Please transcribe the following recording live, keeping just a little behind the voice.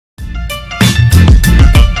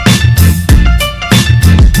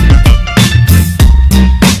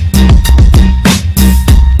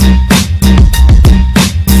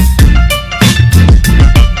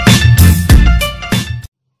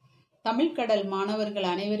உங்கள் மாணவர்கள்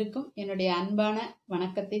அனைவருக்கும் என்னுடைய அன்பான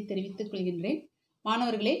வணக்கத்தை தெரிவித்துக் கொள்கின்றேன்.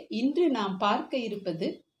 மாணவர்களே, இன்று நாம் பார்க்க இருப்பது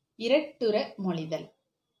இரட்டுற மொழிதல்.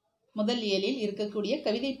 முதல் இயலில் இருக்கக்கூடிய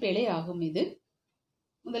கவிதைப்பேழை ஆகும். இது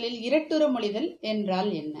முதலில் இரட்டுற மொழிதல்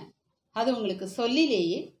என்றால் என்ன? அது உங்களுக்கு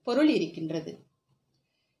சொல்லிலேயே பொருள் இருக்கின்றது.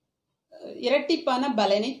 இரட்டிப்பான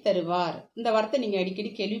பலனை தருவார். இந்த வார்த்தை நீங்க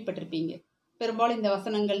அடிக்கடி கேள்விப்பட்டிருப்பீங்க. பெரும்பாலும் இந்த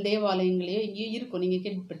வசனங்கள் தேவாலயங்களையோ இங்கேயும் இருக்கும், நீங்க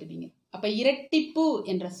கேள்விப்பட்டிருப்பீங்க. அப்ப இரட்டிப்பு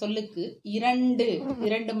என்ற சொல்லுக்கு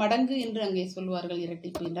இரண்டு மடங்கு என்று அங்கே சொல்வார்கள்.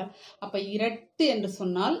 இரட்டிப்பு என்றால் அப்ப இரட்டு என்று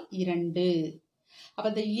சொன்னால் இரண்டு. அப்ப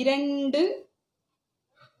இந்த இரண்டு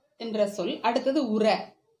என்ற சொல் அடுத்தது உர,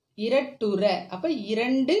 இரட்டுற. அப்ப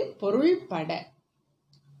இரண்டு பொருள் பட.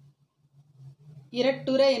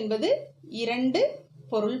 இரட்டுற என்பது இரண்டு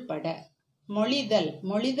பொருள் பட.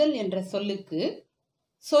 மொழிதல் என்ற சொல்லுக்கு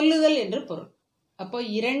சொல்லுதல் என்று பொருள். அப்போ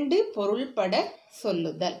இரண்டு பொருள் பட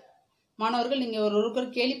சொல்லுதல். மாணவர்கள், நீங்க ஒருவர்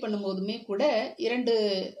கேலி பண்ணும் போதுமே கூட இரண்டு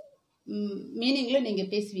மீனிங்ல நீங்க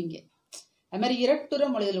பேசுவீங்க. அது மாதிரி இரட்டுற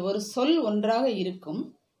மொழிதல் ஒரு சொல் ஒன்றாக இருக்கும்,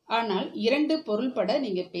 ஆனால் இரண்டு பொருள் பட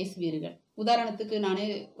நீங்க பேசுவீர்கள். உதாரணத்துக்கு நானே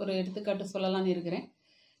ஒரு எடுத்துக்காட்டு சொல்லலாம்னு இருக்கிறேன்.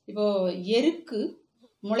 இப்போ எருக்கு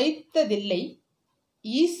முளைத்ததில்லை,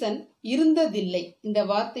 ஈசன் இருந்ததில்லை. இந்த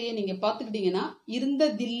வார்த்தையை நீங்க பார்த்துக்கிட்டீங்கன்னா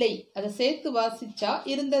இருந்ததில்லை, அதை சேர்த்து வாசிச்சா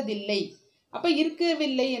இருந்ததில்லை. அப்ப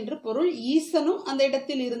இருக்கவில்லை என்று பொருள். ஈசனும் அந்த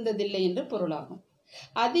இடத்தில் இருந்ததில்லை என்று பொருளாகும்.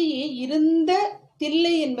 அதையே இருந்த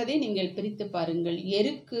தில்லை என்பதை நீங்கள் பிரித்து பாருங்கள்.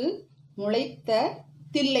 எருக்கு முளைத்த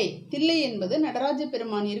தில்லை. தில்லை என்பது நடராஜ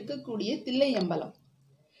பெருமான் இருக்கக்கூடிய தில்லை அம்பலம்.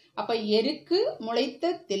 அப்ப எருக்கு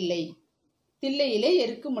முளைத்த தில்லை, தில்லையிலே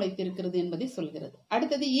எருக்கு முளைத்திருக்கிறது என்பதை சொல்கிறது.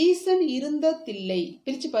 அடுத்தது ஈசன் இருந்த தில்லை.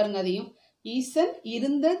 பிரிச்சு பாருங்க அதையும். ஈசன்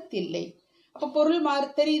இருந்த தில்லை. அப்ப பொருள்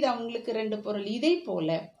தெரியுது அவங்களுக்கு ரெண்டு பொருள். இதே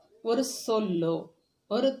போல ஒரு சொல்லோ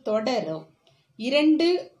ஒரு தொடரோ இரண்டு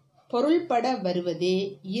பொருள்பட வருவதே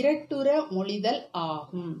இரட்டுற மொழிதல்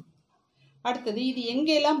ஆகும். அடுத்தது இது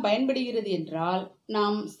எங்கெல்லாம் பயன்படுகிறது என்றால்,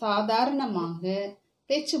 நாம் சாதாரணமாக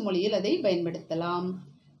பேச்சு மொழியில் அதை பயன்படுத்தலாம்.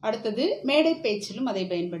 அடுத்தது மேடை பேச்சிலும் அதை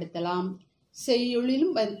பயன்படுத்தலாம்.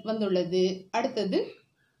 செய்யுளிலும் வந்துள்ளது. அடுத்தது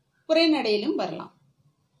உரைநடையிலும் வரலாம்.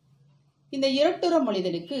 இந்த இரட்டுற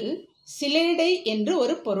மொழிதலுக்கு சிலேடை என்று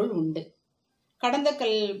ஒரு பொருள் உண்டு. கடந்த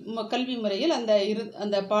கல்வி முறையில்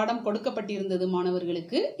அந்த பாடம் கொடுக்கப்பட்டிருந்தது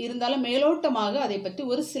மாணவர்களுக்கு. இருந்தாலும் மேலோட்டமாக அதை பற்றி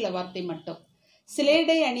ஒரு சில வார்த்தை மட்டும்.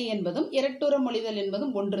 சிலேடை அணி என்பதும் இரட்டுற மொழிதல்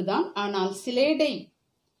என்பதும் ஒன்றுதான். ஆனால் சிலேடை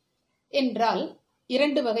என்றால்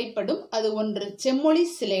இரண்டு வகைப்படும். அது ஒன்று செம்மொழி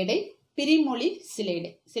சிலேடை, பிரிமொழி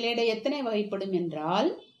சிலேடை. சிலேடை எத்தனை வகைப்படும் என்றால்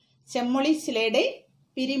செம்மொழி சிலேடை,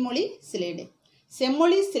 பிரிமொழி சிலேடை.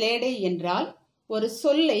 செம்மொழி சிலேடை என்றால் ஒரு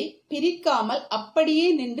சொல்லை பிரிக்காமல் அப்படியே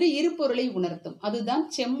நின்று இரு பொருளை உணர்த்தும். அதுதான்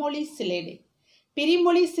செம்மொழி சிலேடை.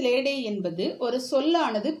 பிரிமொழி சிலேடை என்பது ஒரு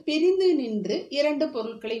சொல்லானது பிரிந்து நின்று இரண்டு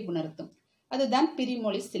பொருட்களை உணர்த்தும். அதுதான்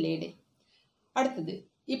பிரிமொழி சிலேடை. அடுத்தது,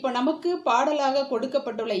 இப்ப நமக்கு பாடலாக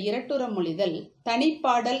கொடுக்கப்பட்டுள்ள இரட்டுற மொழிதல்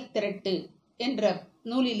தனிப்பாடல் திரட்டு என்ற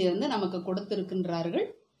நூலிலிருந்து நமக்கு கொடுத்திருக்கின்றார்கள்.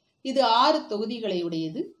 இது 6 தொகுதிகளை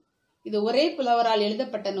உடையது. இது ஒரே புலவரால்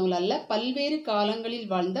எழுதப்பட்ட நூல் அல்ல, பல்வேறு காலங்களில்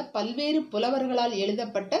வாழ்ந்த பல்வேறு புலவர்களால்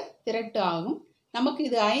எழுதப்பட்ட திரட்டு ஆகும். நமக்கு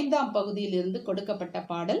இது 5ஆம் பகுதியில் இருந்து கொடுக்கப்பட்ட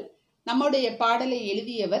பாடல். நம்முடைய பாடலை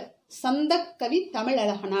எழுதியவர் சந்தக்கவி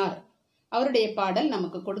தமிழழகனார். அவருடைய பாடல்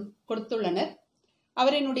நமக்கு கொடுத்துள்ளனர்.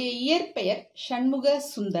 அவரினுடைய இயற்பெயர் சண்முக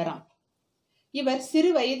சுந்தரம். இவர்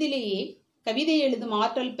சிறு வயதிலேயே கவிதை எழுதும்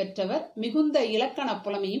ஆற்றல் பெற்றவர், மிகுந்த இலக்கண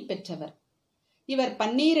புலமையும் பெற்றவர். இவர்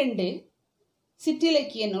 12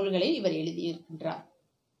 சிற்றிலக்கிய நூல்களை இவர் எழுதியிருக்கின்றார்.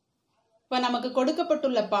 இப்ப நமக்கு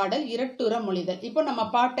கொடுக்கப்பட்டுள்ள பாடல் இரட்டுற மொழிதல். இப்போ நம்ம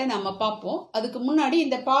பாட்டை நாம பார்ப்போம். அதுக்கு முன்னாடி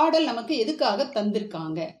இந்த பாடல் நமக்கு எதுக்காக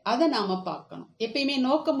தந்திருக்காங்க அதை நாம பார்க்கணும். எப்பயுமே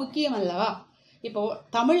நோக்கம் முக்கியம் அல்லவா? இப்போ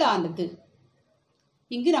தமிழானது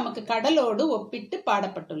இங்கு நமக்கு கடலோடு ஒப்பிட்டு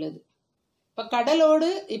பாடப்பட்டுள்ளது. இப்ப கடலோடு,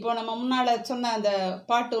 இப்போ நம்ம முன்னால சொன்ன அந்த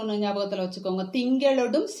பாட்டு ஒண்ணு ஞாபகத்துல வச்சுக்கோங்க.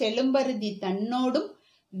 திங்களோடும் செழும்பருதி தன்னோடும்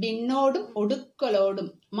விண்ணோடும் ஒடுக்களோடும்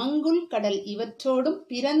மங்குல் கடல் இவற்றோடும்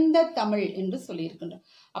பிறந்த தமிழ் என்று சொல்லியிருக்கின்றோம்.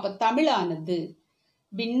 அப்ப தமிழானது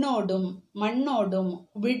விண்ணோடும் மண்ணோடும்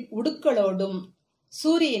உடுக்களோடும்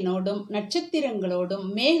சூரியனோடும் நட்சத்திரங்களோடும்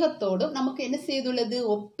மேகத்தோடும் நமக்கு என்ன செய்துள்ளது?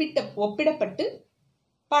 ஒப்பிடப்பட்டு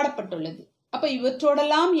பாடப்பட்டுள்ளது. அப்ப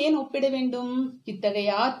இவற்றோடெல்லாம் ஏன் ஒப்பிட வேண்டும்?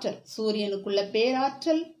 இத்தகைய ஆற்றல், சூரியனுக்குள்ள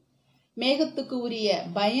பேராற்றல், மேகத்துக்கு உரிய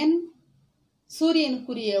பயன்,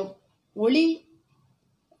 சூரியனுக்குரிய ஒளி,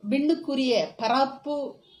 விண்ணுக்குரிய பராப்பு,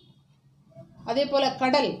 அதே போல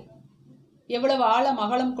கடல் எவ்வளவு ஆழம்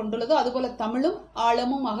அகலம் கொண்டுள்ளதோ அதுபோல தமிழும்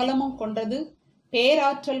ஆழமும் அகலமும் கொண்டது,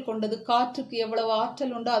 பேராற்றல் கொண்டது. காற்றுக்கு எவ்வளவு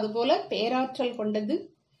ஆற்றல் உண்டோ அதுபோல பேராற்றல் கொண்டது.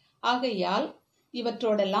 ஆகையால்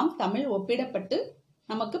இவற்றோடெல்லாம் தமிழ் ஒப்பிடப்பட்டு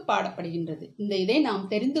நமக்கு பாடப்படுகின்றது. இதை நாம்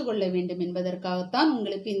தெரிந்து கொள்ள வேண்டும் என்பதற்காகத்தான்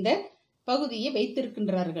உங்களுக்கு இந்த பகுதியை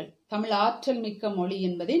வைத்திருக்கின்றார்கள். தமிழ் ஆற்றல் மிக்க மொழி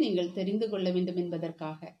என்பதை நீங்கள் தெரிந்து கொள்ள வேண்டும்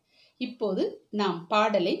என்பதற்காக. இப்போது நாம்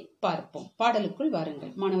பாடலை பார்ப்போம். பாடலுக்குள்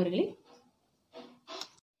வாருங்கள் மாணவர்களே.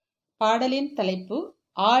 பாடலின் தலைப்பு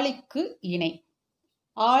ஆழிக்கு இணை.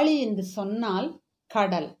 ஆழி என்று சொன்னால்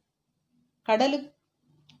கடல்.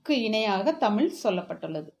 கடலுக்கு இணையாக தமிழ்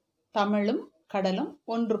சொல்லப்பட்டுள்ளது. தமிழும் கடலும்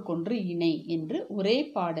ஒன்றுக்கொன்று இணை என்று ஒரே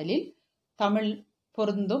பாடலில் தமிழ்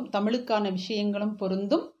பொருந்தும், தமிழுக்கான விஷயங்களும்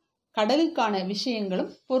பொருந்தும், கடலுக்கான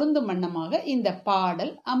விஷயங்களும் பொருந்தும் வண்ணமாக இந்த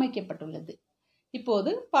பாடல் அமைக்கப்பட்டுள்ளது.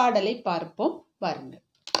 இப்போது பாடலை பார்ப்போம் வாருங்கள்.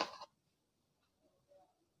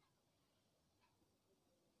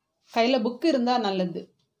 கையில புக்கு இருந்தா நல்லது.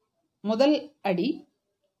 முதல் அடி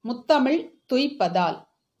முத்தமிழ் துய்ப்பதால்.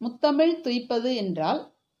 முத்தமிழ் துய்ப்பது என்றால்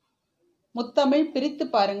முத்தமிழ் பிரித்து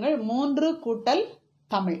பாருங்கள். 3 கூட்டல்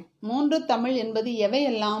தமிழ். 3 தமிழ் என்பது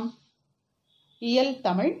எவையெல்லாம்? இயல்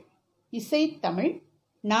தமிழ், இசைத்தமிழ்,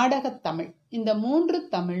 நாடகத்தமிழ். இந்த 3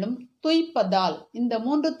 தமிழும் துய்ப்பதால், இந்த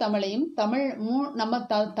 3 தமிழையும்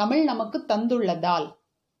தமிழ் நமக்கு தந்துள்ளதால்.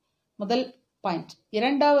 முதல் பாயிண்ட்.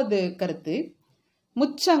 இரண்டாவது கருத்து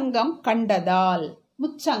முச்சங்கம் கண்டதால்.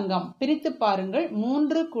 முச்சங்கம் பிரித்து பாருங்கள்.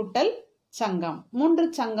 3 கூட்டல் சங்கம். 3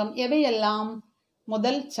 சங்கம் எவையெல்லாம்?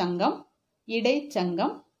 முதல் சங்கம்,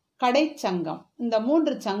 இடைச்சங்கம், கடைச்சங்கம். இந்த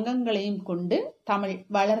 3 சங்கங்களையும் கொண்டு தமிழ்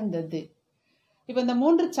வளர்ந்தது. இப்ப இந்த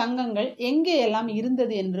 3 சங்கங்கள் எங்கே எல்லாம்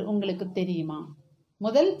இருந்தது என்று உங்களுக்கு தெரியுமா?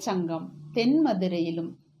 முதல் சங்கம்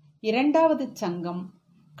தென்மதுரையிலும், இரண்டாவது சங்கம்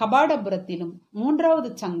கபாடபுரத்திலும்,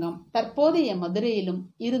 மூன்றாவது சங்கம் தற்போதைய மதுரையிலும்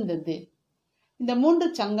இருந்தது. இந்த 3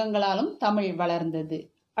 சங்கங்களாலும் தமிழ் வளர்ந்தது.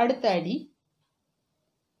 அடுத்த அடி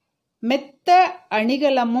மெத்த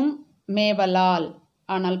அணிகலமும் மேவலால்.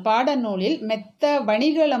 ஆனால் பாடநூலில் மெத்த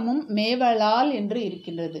வணிகலமும் மேவலால் என்று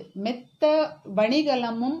இருக்கின்றது. மெத்த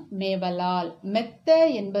வணிகலமும் மேவலால். மெத்த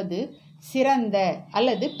என்பது சிறந்த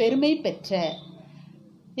அல்லது பெருமை பெற்ற.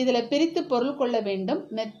 இதுல பிரித்து பொருள் கொள்ள வேண்டும்.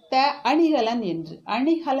 மெத்த அணிகலன் என்று.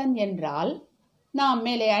 அணிகலன் என்றால் நாம்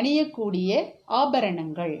மேலே அணியக்கூடிய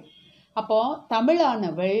ஆபரணங்கள். அப்போ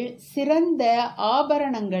தமிழானவள் சிறந்த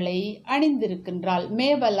ஆபரணங்களை அணிந்திருக்கின்றாள்.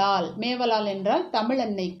 மேவலால். மேவலால் என்றால்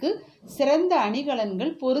தமிழன்னைக்கு சிறந்த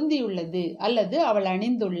அணிகலன்கள் பொருந்தியுள்ளது அல்லது அவள்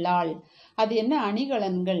அணிந்துள்ளாள். அது என்ன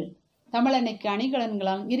அணிகலன்கள்? தமிழன்னைக்கு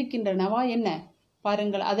அணிகலன்களாம் இருக்கின்றனவா என்ன?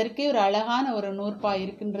 பாருங்கள், அதற்கே ஒரு அழகான ஒரு நூற்பா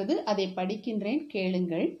இருக்கின்றது. அதை படிக்கின்றேன்,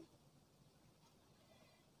 கேளுங்கள்.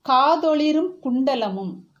 காதொளிரும்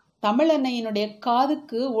குண்டலமும். தமிழன்னையினுடைய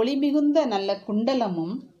காதுக்கு ஒளி மிகுந்த நல்ல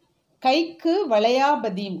குண்டலமும், கைக்கு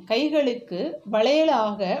வளையாபதியும், கைகளுக்கு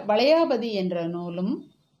வளையலாக வளையாபதி என்ற நூலும்,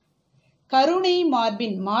 கருணை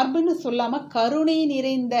மார்பின், மார்புன்னு சொல்லாம கருணை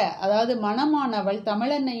நிறைந்த, அதாவது மனமானவள்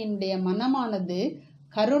தமிழன்னையினுடைய மனமானது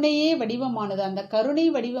கருணையே வடிவமானது. அந்த கருணை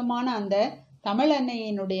வடிவமான அந்த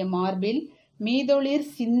தமிழன்னையினுடைய மார்பில் மீதொளிர்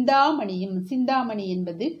சிந்தாமணியும். சிந்தாமணி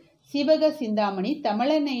என்பது சிவக சிந்தாமணி,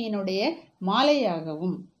 தமிழன்னையினுடைய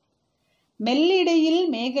மாலையாகவும். மெல்லிடையில்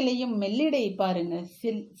மேகலையும். மெல்லிடை பாருங்க,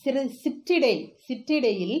 சிற்றிடை.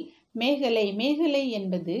 சிற்றிடையில் மேகலை. மேகலை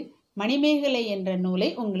என்பது மணிமேகலை என்ற நூலை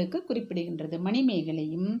உங்களுக்கு குறிப்பிடுகின்றது.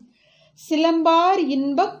 மணிமேகலையும். சிலம்பார்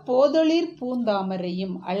இன்பப் போதொளிர்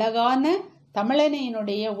பூந்தாமரையும். அழகான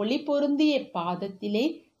தமிழனையினுடைய ஒளி பொருந்திய பாதத்திலே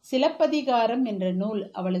சிலப்பதிகாரம் என்ற நூல்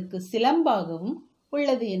அவளுக்கு சிலம்பாகவும்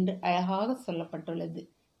உள்ளது என்று அழகாக சொல்லப்பட்டுள்ளது.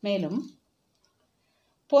 மேலும்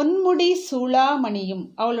பொன்முடி சூளாமணியும்.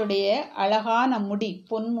 அவளுடைய அழகான முடி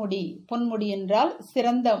பொன்முடி. பொன்முடி என்றால்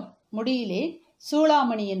சிறந்த முடியிலே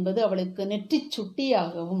சூளாமணி என்பது அவளுக்கு நெற்றி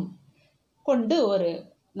சுட்டியாகவும் கொண்டு ஒரு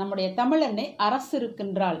நம்முடைய தமிழன்னை அரசு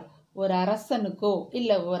இருக்கின்றாள். ஒரு அரசனுக்கோ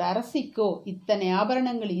இல்ல ஒரு அரசிக்கோ இத்தனை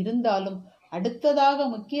ஆபரணங்கள் இருந்தாலும் அடுத்ததாக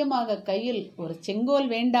முக்கியமாக கையில் ஒரு செங்கோல்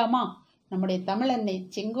வேண்டாமா? நம்முடைய தமிழன்னை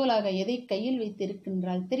செங்கோலாக எதை கையில்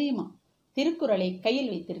வைத்திருக்கின்றாள் தெரியுமா? திருக்குறளை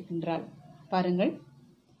கையில் வைத்திருக்கின்றாள். பாருங்கள்.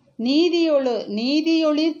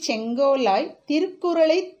 நீதியொளிர் செங்கோலாய்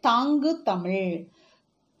திருக்குறளை தாங்கு தமிழ்.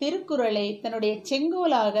 திருக்குறளை தன்னுடைய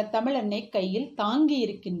செங்கோலாக தமிழன்னை கையில் தாங்கி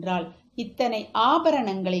இருக்கின்றாள். இத்தனை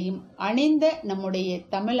ஆபரணங்களையும் அணிந்த நம்முடைய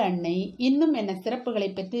தமிழ் அன்னை இன்னும் என்ன சிறப்புகளை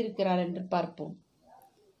பெற்றிருக்கிறார் என்று பார்ப்போம்.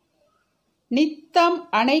 நித்தம்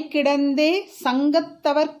அணை கிடந்தே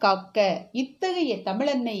சங்கத்தவர் காக்க. இத்தகைய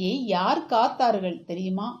தமிழன்னையை யார் காத்தார்கள்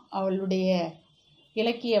தெரியுமா? அவளுடைய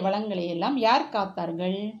இலக்கிய வளங்களை எல்லாம் யார்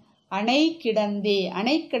காத்தார்கள்? அணை கிடந்தே.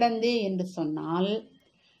 அணை கிடந்தே என்று சொன்னால்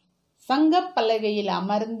சங்க பலகையில்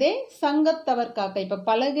அமர்ந்தே சங்கத்தவர் காக்க. இப்ப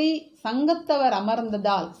பலகை சங்கத்தவர்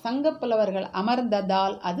அமர்ந்ததால், சங்கப்புலவர்கள்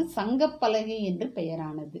அமர்ந்ததால் அது சங்க பலகை என்று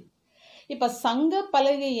பெயரானது. இப்ப சங்க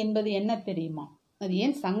பலகை என்பது என்ன தெரியுமா? அது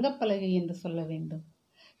ஏன் சங்க பலகை என்று சொல்ல வேண்டும்?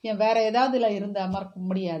 வேற ஏதாவதுல இருந்தா மறக்க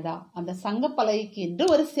முடியாதா? அந்த சங்கப்பலகைக்கு என்று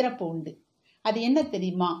ஒரு சிறப்பு உண்டு. அது என்ன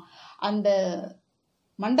தெரியுமா? அந்த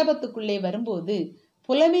மண்டபத்துக்குள்ளே வரும்போது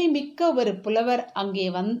புலமை மிக்க ஒரு புலவர் அங்கே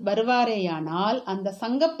வருவாரேயானால் அந்த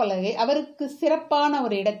சங்கப்பலகை அவருக்கு சிறப்பான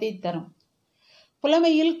ஒரு இடத்தை தரும்.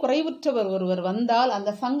 புலமையில் குறைவுற்றவர் ஒருவர் வந்தால் அந்த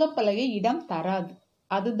சங்கப்பலகை இடம் தராது.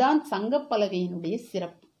 அதுதான் சங்கப்பலகையினுடைய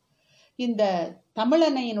சிறப்பு. இந்த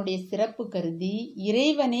தமிழன்னையினுடைய சிறப்பு கருதி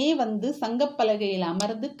இறைவனே வந்து சங்கப்பலகையில்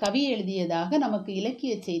அமர்ந்து கவி எழுதியதாக நமக்கு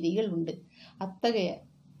இலக்கிய செய்திகள் உண்டு.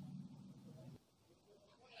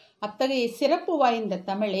 அத்தகைய சிறப்பு வாய்ந்த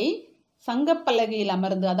தமிழை சங்கப்பலகையில்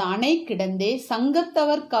அமர்ந்து அது அணை கிடந்தே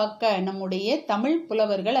சங்கத்தவர் காக்க நம்முடைய தமிழ்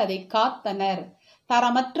புலவர்கள் அதை காத்தனர்.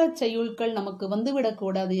 தரமற்ற செய்யுள்கள் நமக்கு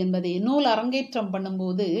வந்துவிடக்கூடாது என்பதை நூல் அரங்கேற்றம்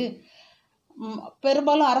பண்ணும்போது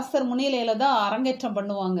பெரும்பாலும் அரசர் முன்னிலையில தான் அரங்கேற்றம்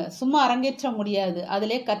பண்ணுவாங்க. சும்மா அரங்கேற்ற முடியாது.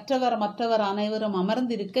 அதிலே கற்றவர் மற்றவர் அனைவரும்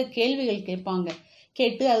அமர்ந்திருக்க கேள்விகள் கேட்பாங்க.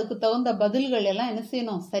 கேட்டு அதுக்கு தகுந்த பதில்கள் எல்லாம் என்ன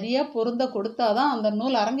செய்யணும், சரியா பொருந்த கொடுத்தாதான் அந்த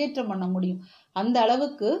நூல் அரங்கேற்றம் பண்ண முடியும். அந்த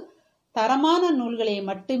அளவுக்கு தரமான நூல்களை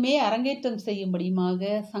மட்டுமே அரங்கேற்றம் செய்யும்படியுமாக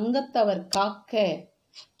சங்கத்தவர் காக்க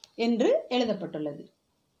என்று எழுதப்பட்டுள்ளது.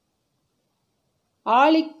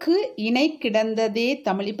 ஆழிக்கு இணை கிடந்ததே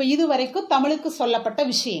தமிழ். இப்ப இதுவரைக்கும் தமிழுக்கு சொல்லப்பட்ட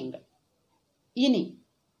விஷயங்கள். இனி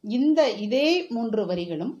இதே 3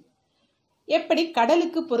 வரிகளும் எப்படி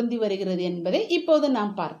கடலுக்கு பொருந்தி வருகிறது என்பதை இப்போது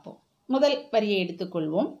நாம் பார்ப்போம். முதல் வரியை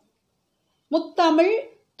எடுத்துக்கொள்வோம். முத்தமிழ்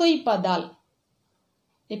துய்ப்பதால்.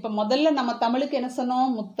 இப்ப முதல்ல நம்ம தமிழுக்கு என்ன சொன்னோம்?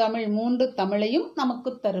 முத்தமிழ் 3 தமிழையும் நமக்கு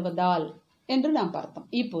தருவதால் என்று நாம் பார்த்தோம்.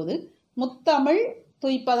 இப்போது முத்தமிழ்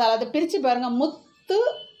துய்ப்பதால், அதை பிரிச்சு பாருங்க. முத்து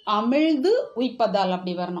அமிழ்து உய்ப்பதால்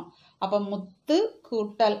அப்படி வரணும். அப்ப முத்து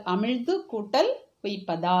கூட்டல் அமிழ்து கூட்டல்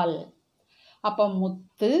உய்ப்பதால். அப்ப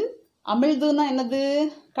முத்து அமிழ்துன்னா என்னது?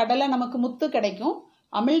 கடலை நமக்கு முத்து கிடைக்கும்.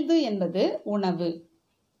 அமிழ்து என்பது உணவு.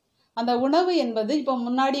 அந்த உணவு என்பது இப்ப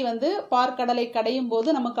முன்னாடி பார்க்கடலை கடையும் போது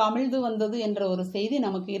நமக்கு அமிழ்து வந்தது என்ற ஒரு செய்தி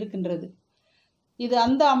நமக்கு இருக்கின்றது. இது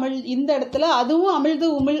அந்த இந்த இடத்துல அதுவும் அமிழ்து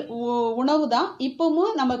உணவு தான்.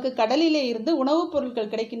 இப்பவும் நமக்கு கடலிலே இருந்து உணவுப்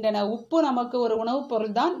பொருட்கள் கிடைக்கின்றன. உப்பு நமக்கு ஒரு உணவுப்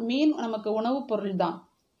பொருள் தான். மீன் நமக்கு உணவுப் பொருள் தான்.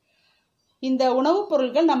 இந்த உணவுப்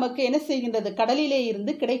பொருட்கள் நமக்கு என்ன செய்கின்றது? கடலிலே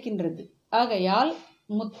இருந்து கிடைக்கின்றது. ஆகையால்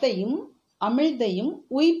முத்தையும் அமிழ்தையும்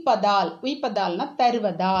உய்ப்பதால், உய்ப்பதால்னா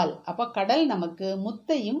தருவதால். அப்ப கடல் நமக்கு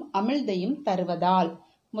முத்தையும் அமிழ்தையும் தருவதால்.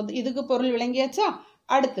 இதுக்கு பொருள் விளங்கியாச்சா?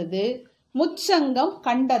 அடுத்தது முச்சங்கம்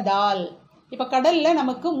கண்டதால். இப்ப கடல்ல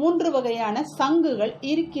நமக்கு 3 வகையான சங்குகள்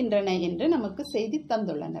இருக்கின்றன என்று நமக்கு செய்தி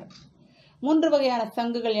தந்துள்ளனர். 3 வகையான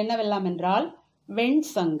சங்குகள் என்னவெல்லாம் என்றால் வெண்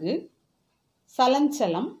சங்கு,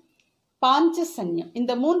 சலஞ்சலம், பாஞ்சசன்யம்.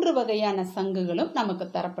 இந்த 3 வகையான சங்குகளும் நமக்கு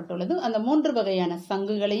தரப்பட்டுள்ளது. அந்த 3 வகையான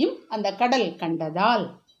சங்குகளையும் அந்த கடல் கண்டதால்.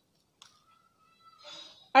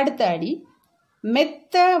 அடுத்த அடி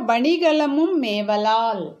மெத்த வணிகலமும்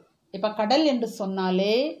மேவலால். இப்ப கடல் என்று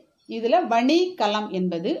சொன்னாலே இதுல வணிகலம்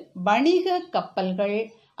என்பது வணிக கப்பல்கள்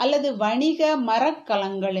அல்லது வணிக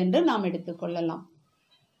மரக்கலங்கள் என்று நாம் எடுத்துக்கொள்ளலாம்.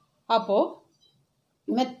 அப்போ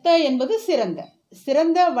மெத்த என்பது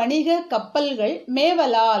சிறந்த வணிக கப்பல்கள்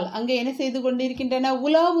மேவலால் அங்கே என்ன செய்து கொண்டிருக்கின்றன?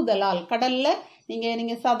 உலாவுதலால். கடல்ல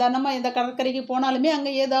நீங்க சாதாரணமா எந்த கடற்கரைக்கு போனாலுமே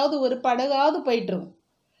அங்கே ஏதாவது ஒரு படகாவது போயிட்டு இருக்கும்.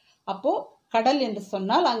 அப்போ கடல் என்று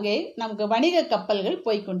சொன்னால் அங்கே நமக்கு வணிக கப்பல்கள்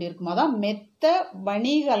போய்கொண்டிருக்கும். அதான் மெத்த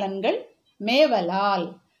வணிகலன்கள் மேவலால்.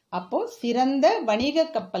 அப்போ சிறந்த வணிக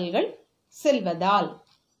கப்பல்கள் செல்வதால்.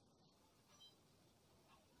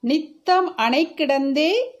 நித்தம் அணை கிடந்தே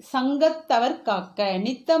சங்கத்தவர் காக்க.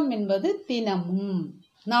 நித்தம் என்பது தினமும்,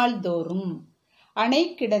 நாள்தோறும். அணை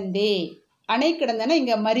கிடந்தே, அணை கிடந்தன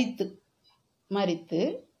இங்க மரித்து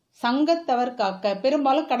சங்கத்தவர் காக்க.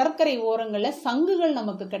 பெரும்பாலும் கடற்கரை ஓரங்கள்ல சங்குகள்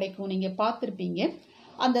நமக்கு கிடைக்கும். நீங்க பார்த்திருப்பீங்க.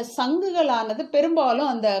 அந்த சங்குகளானது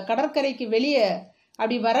பெரும்பாலும் அந்த கடற்கரைக்கு வெளியே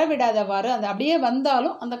அப்படி வரவிடாதவாறு அந்த அப்படியே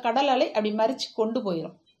வந்தாலும் அந்த கடல் அலை அப்படி மறிச்சு கொண்டு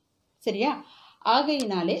போயிடும். சரியா?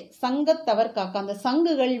 ஆகையினாலே சங்கத்தவர் காக்க. அந்த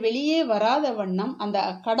சங்குகள் வெளியே வராத வண்ணம் அந்த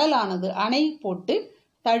கடலானது அணை போட்டு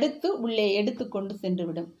தடுத்து உள்ளே எடுத்து கொண்டு சென்று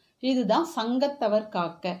விடும். இதுதான் சங்கத்தவர்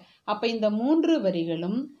காக்க. அப்ப இந்த 3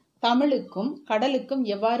 வரிகளும் தமிழுக்கும் கடலுக்கும்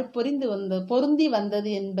எவ்வாறு பொருந்தி வந்தது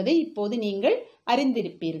என்பதை இப்போது நீங்கள்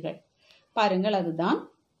அறிந்திருப்பீர்கள். பாருங்கள், அதுதான்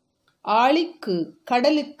ஆழிக்கு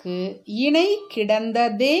கடலுக்கு இணை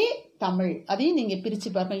கிடந்ததே தமிழ். அதையும் நீங்க பிரிச்சு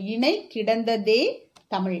பாருங்க. இணை கிடந்ததே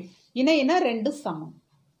தமிழ். இணைனா 2 சமம்.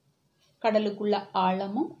 கடலுக்குள்ள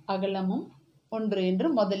ஆழமும் அகலமும் ஒன்று என்று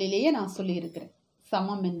முதலிலேயே நான் சொல்லியிருக்கிறேன்.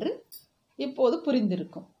 சமம் என்று இப்போது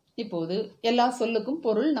புரிந்திருக்கும். இப்போது எல்லா சொல்லுக்கும்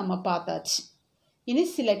பொருள் நம்ம பார்த்தாச்சு. இனி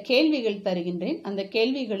சில கேள்விகள் தருகின்றேன். அந்த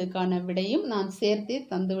கேள்விகளுக்கான விடையும் நான் சேர்த்தே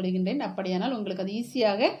தந்து விடுகின்றேன். அப்படியானால் உங்களுக்கு அது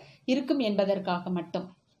ஈஸியாக இருக்கும் என்பதற்காக மட்டும்.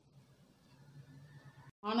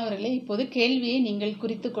 மாணவர்களே, இப்போது கேள்வியை நீங்கள்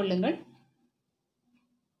குறித்துக் கொள்ளுங்கள்.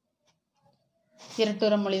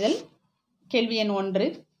 இரட்டுற மொழிதல். கேள்வி எண் 1.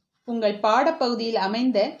 உங்கள் பாடப்பகுதியில்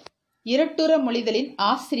அமைந்த இரட்டுற மொழிதலின்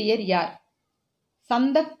ஆசிரியர் யார்?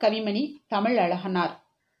 சந்தக் கவிமணி தமிழழகனார்.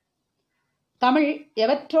 தமிழ்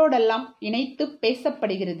எவற்றோடெல்லாம் இணைத்து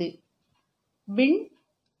பேசப்படுகிறது? விண்,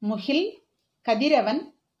 முகில், கதிரவன்,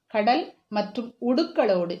 கடல் மற்றும்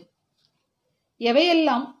உடுக்களோடு.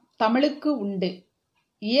 எவையெல்லாம் தமிழுக்கு உண்டு?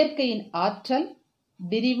 இயற்கையின் ஆற்றல்,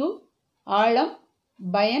 விரிவு, ஆழம்,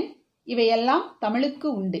 பயன் இவையெல்லாம் தமிழுக்கு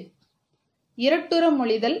உண்டு. இரட்டுற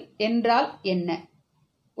மொழிதல் என்றால் என்ன?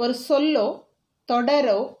 ஒரு சொல்லோ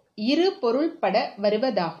தொடரோ இரு பொருள்பட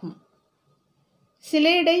வருவதாகும்.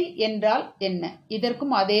 சிலேடை என்றால் என்ன?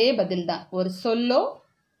 இதற்கும் அதே பதில்தான். ஒரு சொல்லோ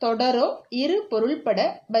தொடரோ இரு பொருள்பட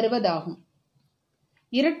வருவதாகும்.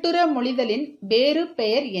 இரட்டுற மொழிதலின் வேறு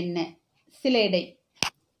பெயர் என்ன? சிலேடை.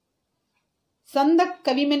 சந்தக்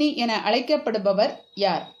கவிமணி என அழைக்கப்படுபவர்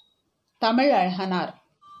யார்? தமிழழகனார்.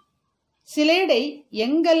 சிலேடை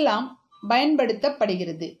எங்கெல்லாம்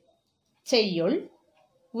பயன்படுத்தப்படுகிறது? செய்யுள்,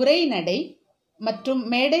 உரைநடை மற்றும்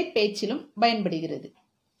மேடை பேச்சிலும் பயன்படுகிறது.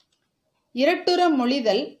 இரட்டுற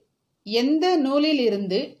மொழிதல் எந்த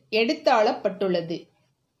நூலிலிருந்து எடுத்தாளப்பட்டுள்ளது?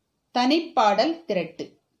 தனிப்பாடல் திரட்டு.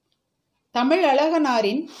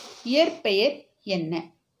 தமிழழகனாரின் இயற்பெயர் என்ன?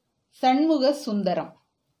 சண்முக சுந்தரம்.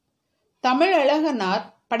 தமிழழகனார்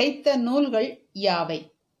படைத்த நூல்கள் யாவை?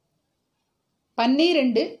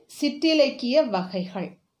 12 சிற்றிலக்கிய வகைகள்.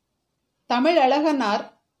 தமிழழகனார்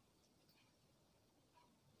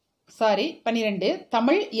 12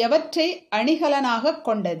 தமிழ் எவற்றை அணிகலனாக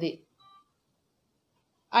கொண்டது?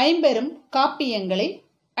 50 காப்பியங்களை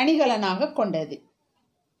அணிகலனாக கொண்டது.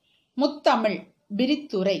 முத்தமிழ்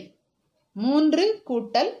விரித்துரை. 3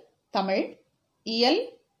 கூட்டல் தமிழ், இயல்,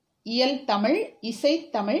 இயல் தமிழ்,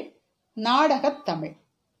 இசைத்தமிழ், நாடகத் தமிழ்.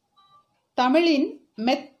 தமிழின்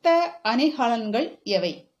மெத்த அணிகலன்கள்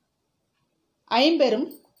எவை? 50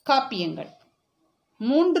 காப்பியங்கள்.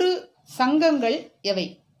 3 சங்கங்கள் எவை?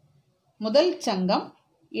 முதல் சங்கம்,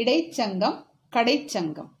 இடைச்சங்கம்,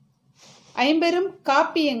 கடைச்சங்கம். 50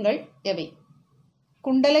 காப்பியங்கள் எவை?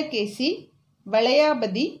 குண்டலகேசி,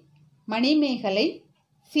 வளையாபதி, மணிமேகலை,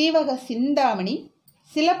 சீவக சிந்தாமணி,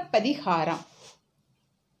 சிலப்பதிகாரம்.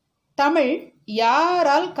 தமிழ்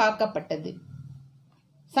யாரால் காக்கப்பட்டது?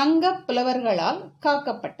 சங்கப் புலவர்களால்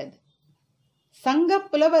காக்கப்பட்டது. சங்கப்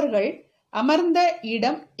புலவர்கள் அமர்ந்த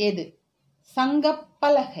இடம் எது? சங்கப்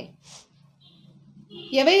பலகை.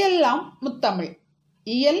 எவையெல்லாம் முத்தமிழ்?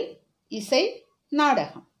 இயல், இசை,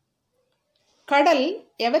 நாடகம். கடல்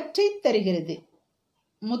எவற்றை தருகிறது?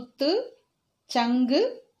 முத்து, சங்கு,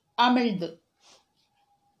 அமிழ்து.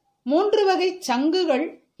 3 வகை சங்குகள்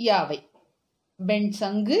யாவை?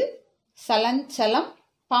 வெண்சங்கு, சலஞ்சலம்,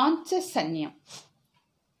 பாஞ்சசன்யம்.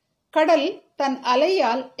 கடல் தன்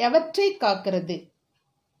அலையால் எவற்றை காக்கிறது?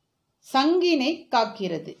 சங்கினை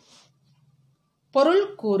காக்கிறது. பொருள்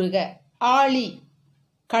கூறுக. ஆழி,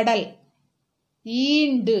 கடல்.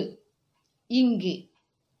 ஈண்டு, இங்கு.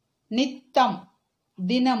 நித்தம்,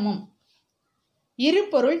 தினமும். இரு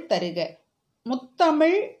பொருள் தருக.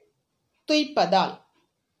 முத்தமிழ் துய்ப்பதால்.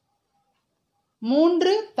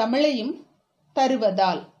 3 தமிழையும்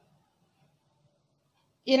தருவதால்.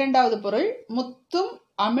 2வது பொருள் முத்தும்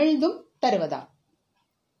அமிழ்தும் தருவதால்.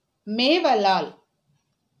 மேவலால்,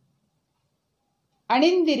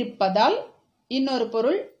 அணிந்திருப்பதால். இன்னொரு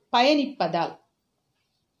பொருள் பயணிப்பதால்.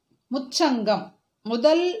 முச்சங்கம்,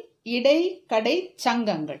 முதல், இடை, கடை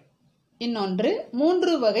சங்கங்கள். இன்னொன்று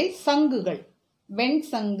 3 வகை சங்குகள்.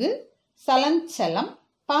 வெண்சங்கு, சலஞ்சலம்,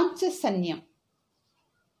 பாஞ்சசன்யம்.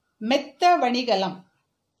 மெத்த வணிகலம்,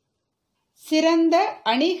 சிறந்த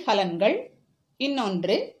அணிகலன்கள்.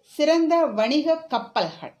 இன்னொன்று சிறந்த வணிக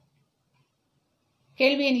கப்பல்கள்.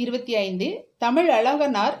 கேள்வி எண் 25.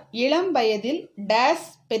 தமிழழகனார் இளம் வயதில் டேஸ்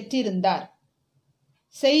பெற்றிருந்தார்?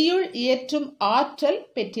 செய்யுள் இயற்றும் ஆற்றல்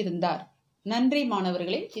பெற்றிருந்தார். நன்றி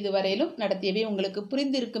மாணவர்களே. இதுவரையிலும் நடத்தியவை உங்களுக்கு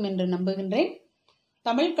புரிந்திருக்கும் என்று நம்புகின்றேன்.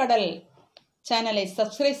 தமிழ்கடல் சேனலை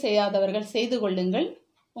சப்ஸ்கிரைப் செய்யாதவர்கள் செய்து கொள்ளுங்கள்.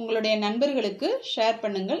 உங்களுடைய நண்பர்களுக்கு ஷேர்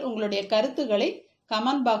பண்ணுங்கள். உங்களுடைய கருத்துக்களை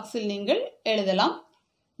கமெண்ட் பாக்ஸில் நீங்கள் எழுதலாம்.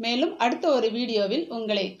 மேலும் அடுத்த ஒரு வீடியோவில்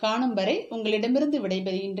உங்களை காணும் வரை உங்களிடமிருந்து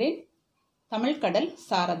விடைபெறுகின்றேன். தமிழ்கடல்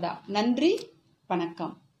சாரதா. நன்றி,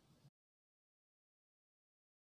 வணக்கம்.